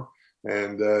storm,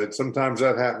 and sometimes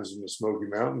that happens in the Smoky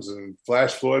Mountains, and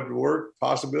flash flood work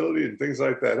possibility and things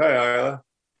like that. Hi, Isla.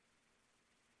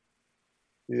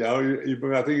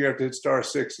 I think you have to hit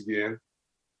 *6 again.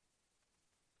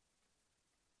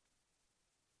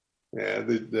 Yeah,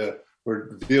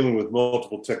 we're dealing with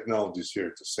multiple technologies here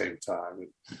at the same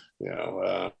time.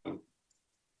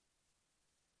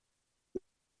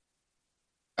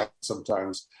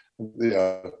 Sometimes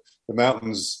the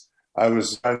mountains. I had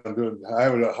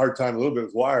a hard time a little bit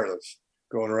with wireless,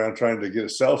 going around trying to get a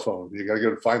cell phone. You got to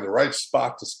go to find the right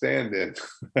spot to stand in,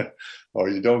 or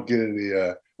you don't get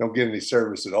any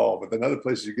service at all. But in other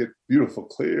places, you get beautiful,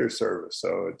 clear service.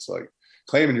 So it's like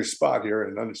claiming your spot here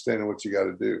and understanding what you got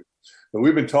to do. But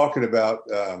we've been talking about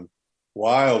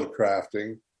wild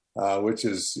crafting, which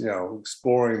is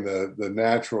exploring the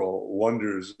natural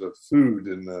wonders of food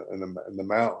in the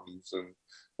mountains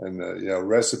and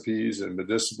recipes and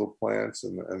medicinal plants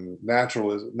and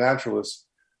naturalist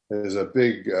is a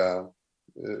big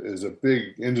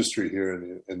industry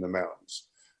here in the mountains.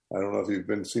 I don't know if you've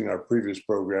been seeing our previous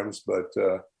programs, but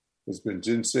it's been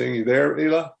ginseng. You there,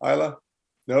 Isla?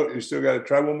 No, you still got to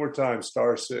try one more time.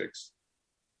 *6.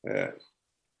 Yeah.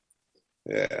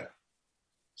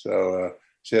 So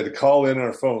she had to call in on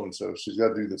her phone, so she's got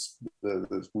to do this.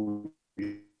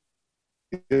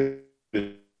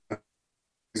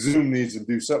 Zoom needs to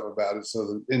do something about it so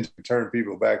the engine can turn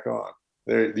people back on.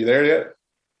 You there yet?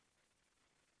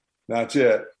 Not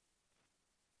yet.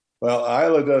 Well,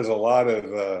 Isla does a lot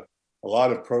of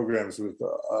programs with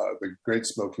the Great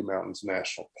Smoky Mountains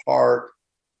National Park.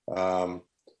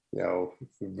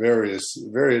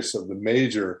 Various of the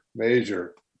major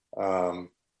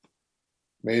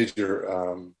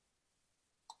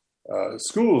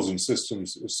schools and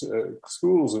systems,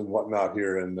 schools and whatnot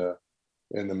here in the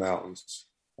mountains.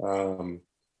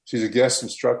 She's a guest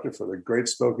instructor for the Great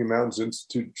Smoky Mountains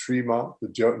Institute Tremont, the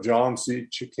John C.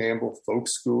 Campbell Folk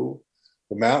School,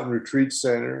 the Mountain Retreat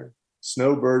Center,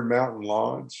 Snowbird Mountain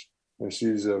Lodge, and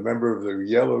she's a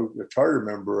charter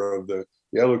member of the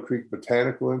Yellow Creek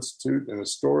Botanical Institute and a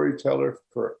storyteller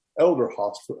for elder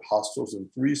hostels in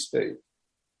 3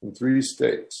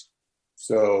 states.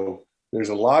 So there's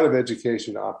a lot of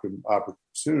education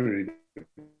opportunity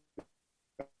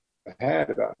had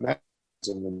about mountains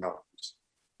in the mountains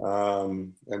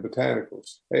and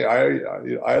botanicals. Hey,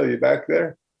 Isla, you back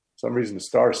there? For some reason, the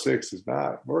 *6 is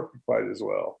not working quite as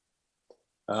well.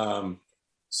 And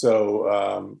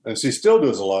she still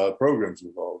does a lot of programs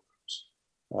with all of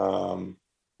those.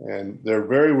 And they're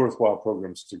very worthwhile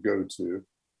programs to go to.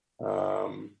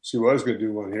 She was going to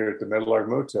do one here at the Meadowlark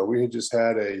Motel. We just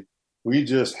had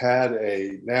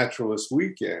a naturalist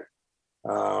weekend.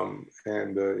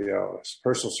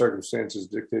 Personal circumstances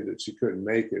dictated that she couldn't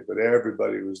make it, but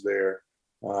everybody was there,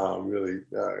 really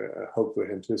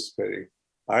hopefully anticipating.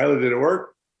 Isla, did it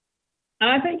work?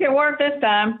 I think it worked this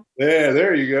time. Yeah,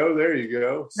 there you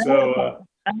go. So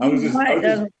I was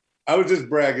just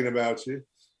bragging about you.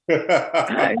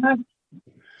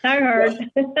 I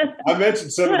heard. I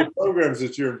mentioned some of the programs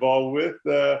that you're involved with,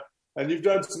 and you've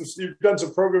done some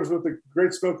programs with the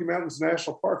Great Smoky Mountains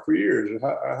National Park for years.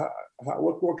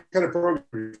 What kind of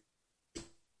programs?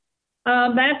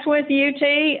 That's with UT,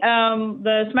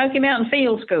 the Smoky Mountain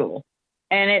Field School,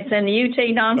 and it's in the UT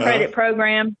non-credit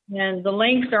program. And the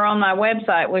links are on my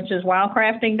website, which is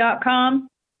wildcrafting.com,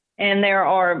 and there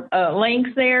are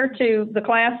links there to the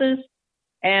classes.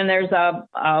 And there's a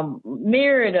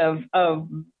myriad of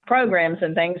programs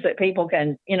and things that people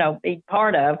can, be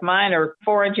part of. Mine are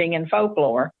foraging and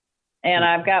folklore. And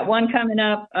I've got one coming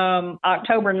up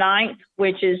October 9th,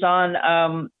 which is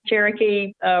on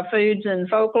Cherokee foods and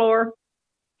folklore.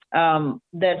 That's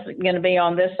going to be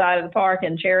on this side of the park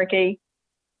in Cherokee.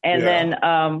 And then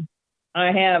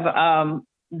I have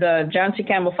the John C.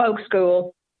 Campbell Folk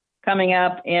School coming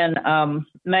up in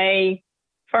May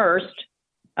 1st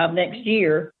of next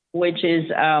year, which is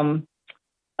titled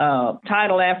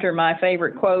after my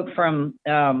favorite quote from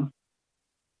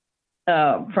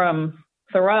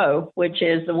Thoreau, which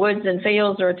is "The woods and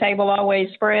fields are a table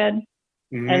always spread,"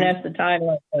 and that's the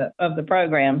title of the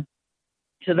program.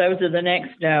 So those are the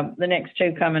next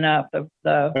two coming up: the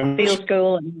field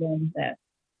school and then that.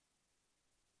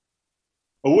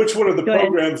 Well, which one of the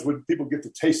programs would people get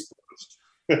to taste most?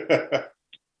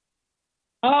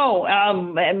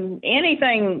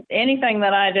 Anything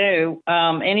that I do,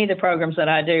 any of the programs that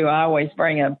I do, I always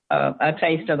bring a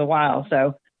taste of the wild.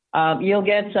 So you'll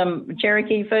get some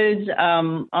Cherokee foods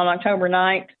on October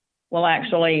 9th. We'll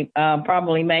actually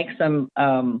probably make some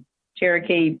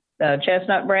Cherokee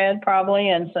chestnut bread probably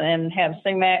and have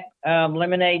sumac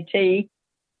lemonade tea.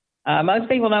 Most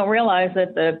people don't realize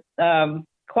that the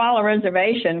Qualla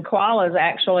Reservation, Qualla is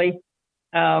actually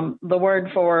the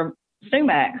word for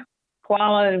sumac.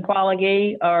 Qualla and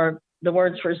Quallagee are the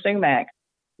words for sumac.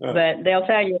 But they'll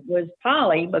tell you it was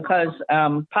Polly because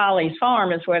Polly's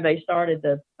farm is where they started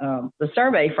the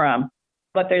survey from.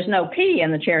 But there's no P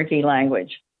in the Cherokee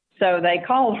language. So they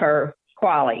called her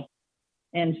Qually.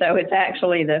 And so it's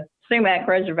actually the Sumac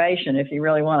Reservation if you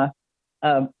really want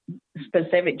a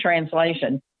specific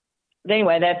translation. But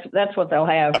anyway, that's what they'll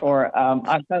have for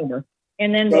October.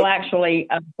 And then we'll actually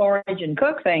forage and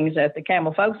cook things at the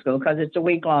Campbell Folk School because it's a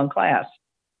week-long class.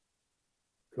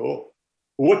 Cool.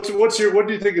 What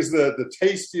do you think is the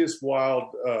tastiest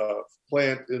wild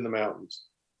plant in the mountains?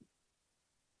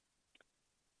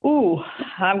 Ooh,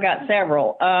 I've got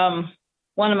several.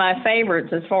 One of my favorites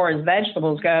as far as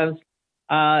vegetables goes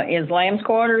is lamb's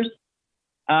quarters,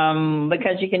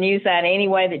 because you can use that any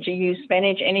way that you use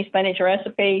spinach, any spinach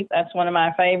recipe. That's one of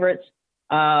my favorites.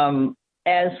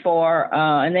 As for,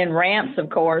 and then ramps, of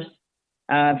course,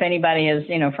 if anybody is,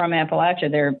 from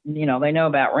Appalachia, they know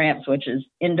about ramps, which is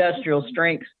industrial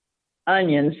strength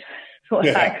onions. That's what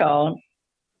I call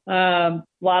them. A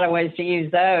lot of ways to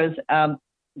use those.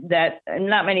 That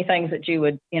not many things that you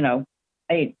would,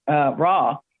 eat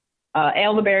raw.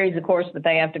 Elderberries, of course, but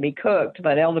they have to be cooked.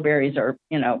 But elderberries are,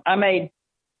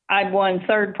 I'd won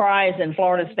third prize in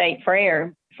Florida State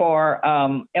Fair for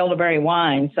elderberry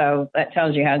wine, so that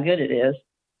tells you how good it is.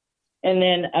 And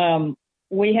then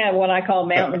we have what I call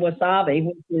mountain wasabi,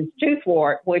 which is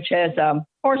toothwort, which has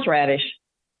horseradish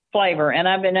flavor. And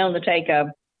I've been known to take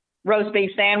a roast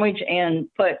beef sandwich and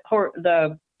put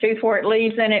the toothwort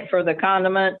leaves in it for the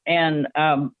condiment and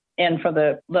for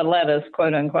the lettuce,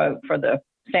 quote unquote, for the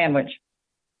sandwich.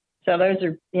 So those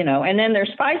are, and then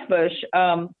there's spice bush.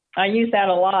 I use that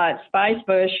a lot. Spice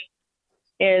bush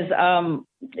is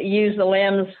use the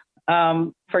limbs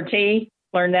for tea.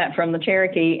 Learned that from the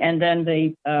Cherokee, and then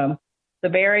the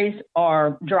berries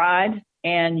are dried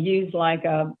and used like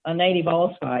a native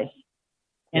allspice.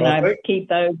 And I keep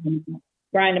those and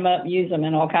grind them up, use them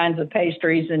in all kinds of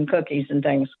pastries and cookies and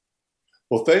things.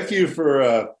 Well, thank you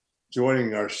for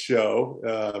joining our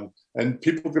show. And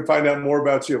people can find out more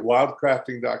about you at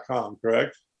wildcrafting.com,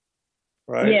 correct?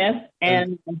 Right. Yes,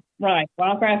 and right,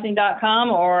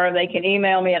 wildcrafting.com, or they can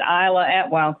email me at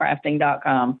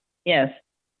isla@wildcrafting.com. Yes.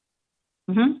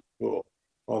 Mm-hmm. Cool.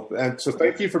 Well, and so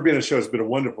thank you for being on the show. It's been a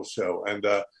wonderful show, and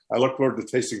I look forward to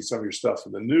tasting some of your stuff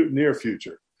in the near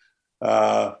future.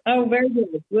 Very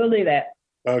good. We'll do that.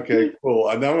 Okay, cool.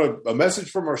 And now a message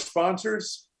from our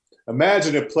sponsors.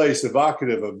 Imagine a place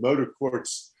evocative of motor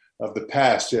courts of the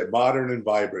past, yet modern and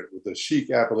vibrant, with a chic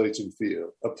Appalachian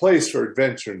feel. A place for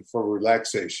adventure and for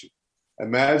relaxation.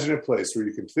 Imagine a place where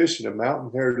you can fish in a mountain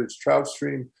heritage trout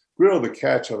stream, grill the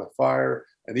catch on a fire,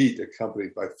 and eat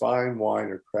accompanied by fine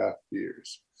wine or craft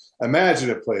beers.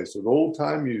 Imagine a place with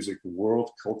old-time music and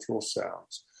world cultural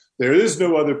sounds. There is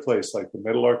no other place like the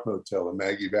Meadowlark Motel in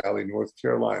Maggie Valley, North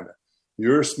Carolina.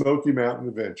 Your Smoky Mountain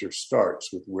adventure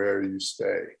starts with where you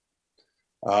stay.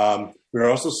 We're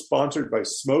also sponsored by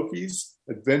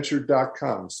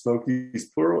SmokiesAdventure.com. Smokies,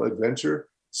 plural, adventure,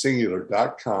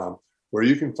 singular.com, where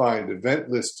you can find event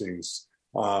listings,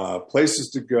 places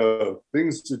to go,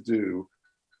 things to do,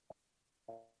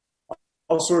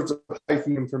 all sorts of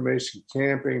hiking information,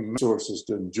 camping, resources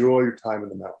to enjoy your time in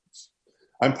the mountains.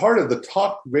 I'm part of the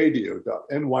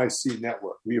TalkRadio.nyc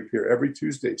network. We appear every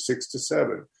Tuesday, 6 to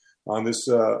 7, on this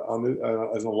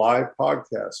as a live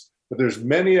podcast. But there's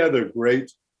many other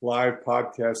great live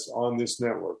podcasts on this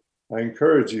network. I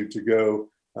encourage you to go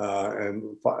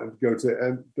and go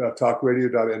to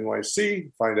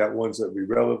talkradio.nyc, find out ones that will be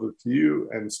relevant to you,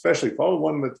 and especially follow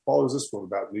one that follows this one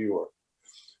about New York.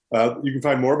 You can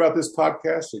find more about this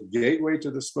podcast at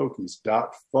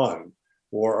gatewaytothesmokies.fun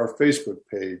or our Facebook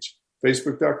page,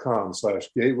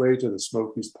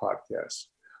 facebook.com/gatewaytothesmokies podcast.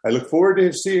 I look forward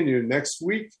to seeing you next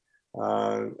week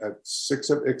at 6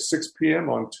 p.m.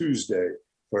 on Tuesday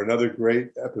for another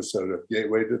great episode of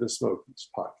Gateway to the Smokies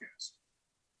podcast.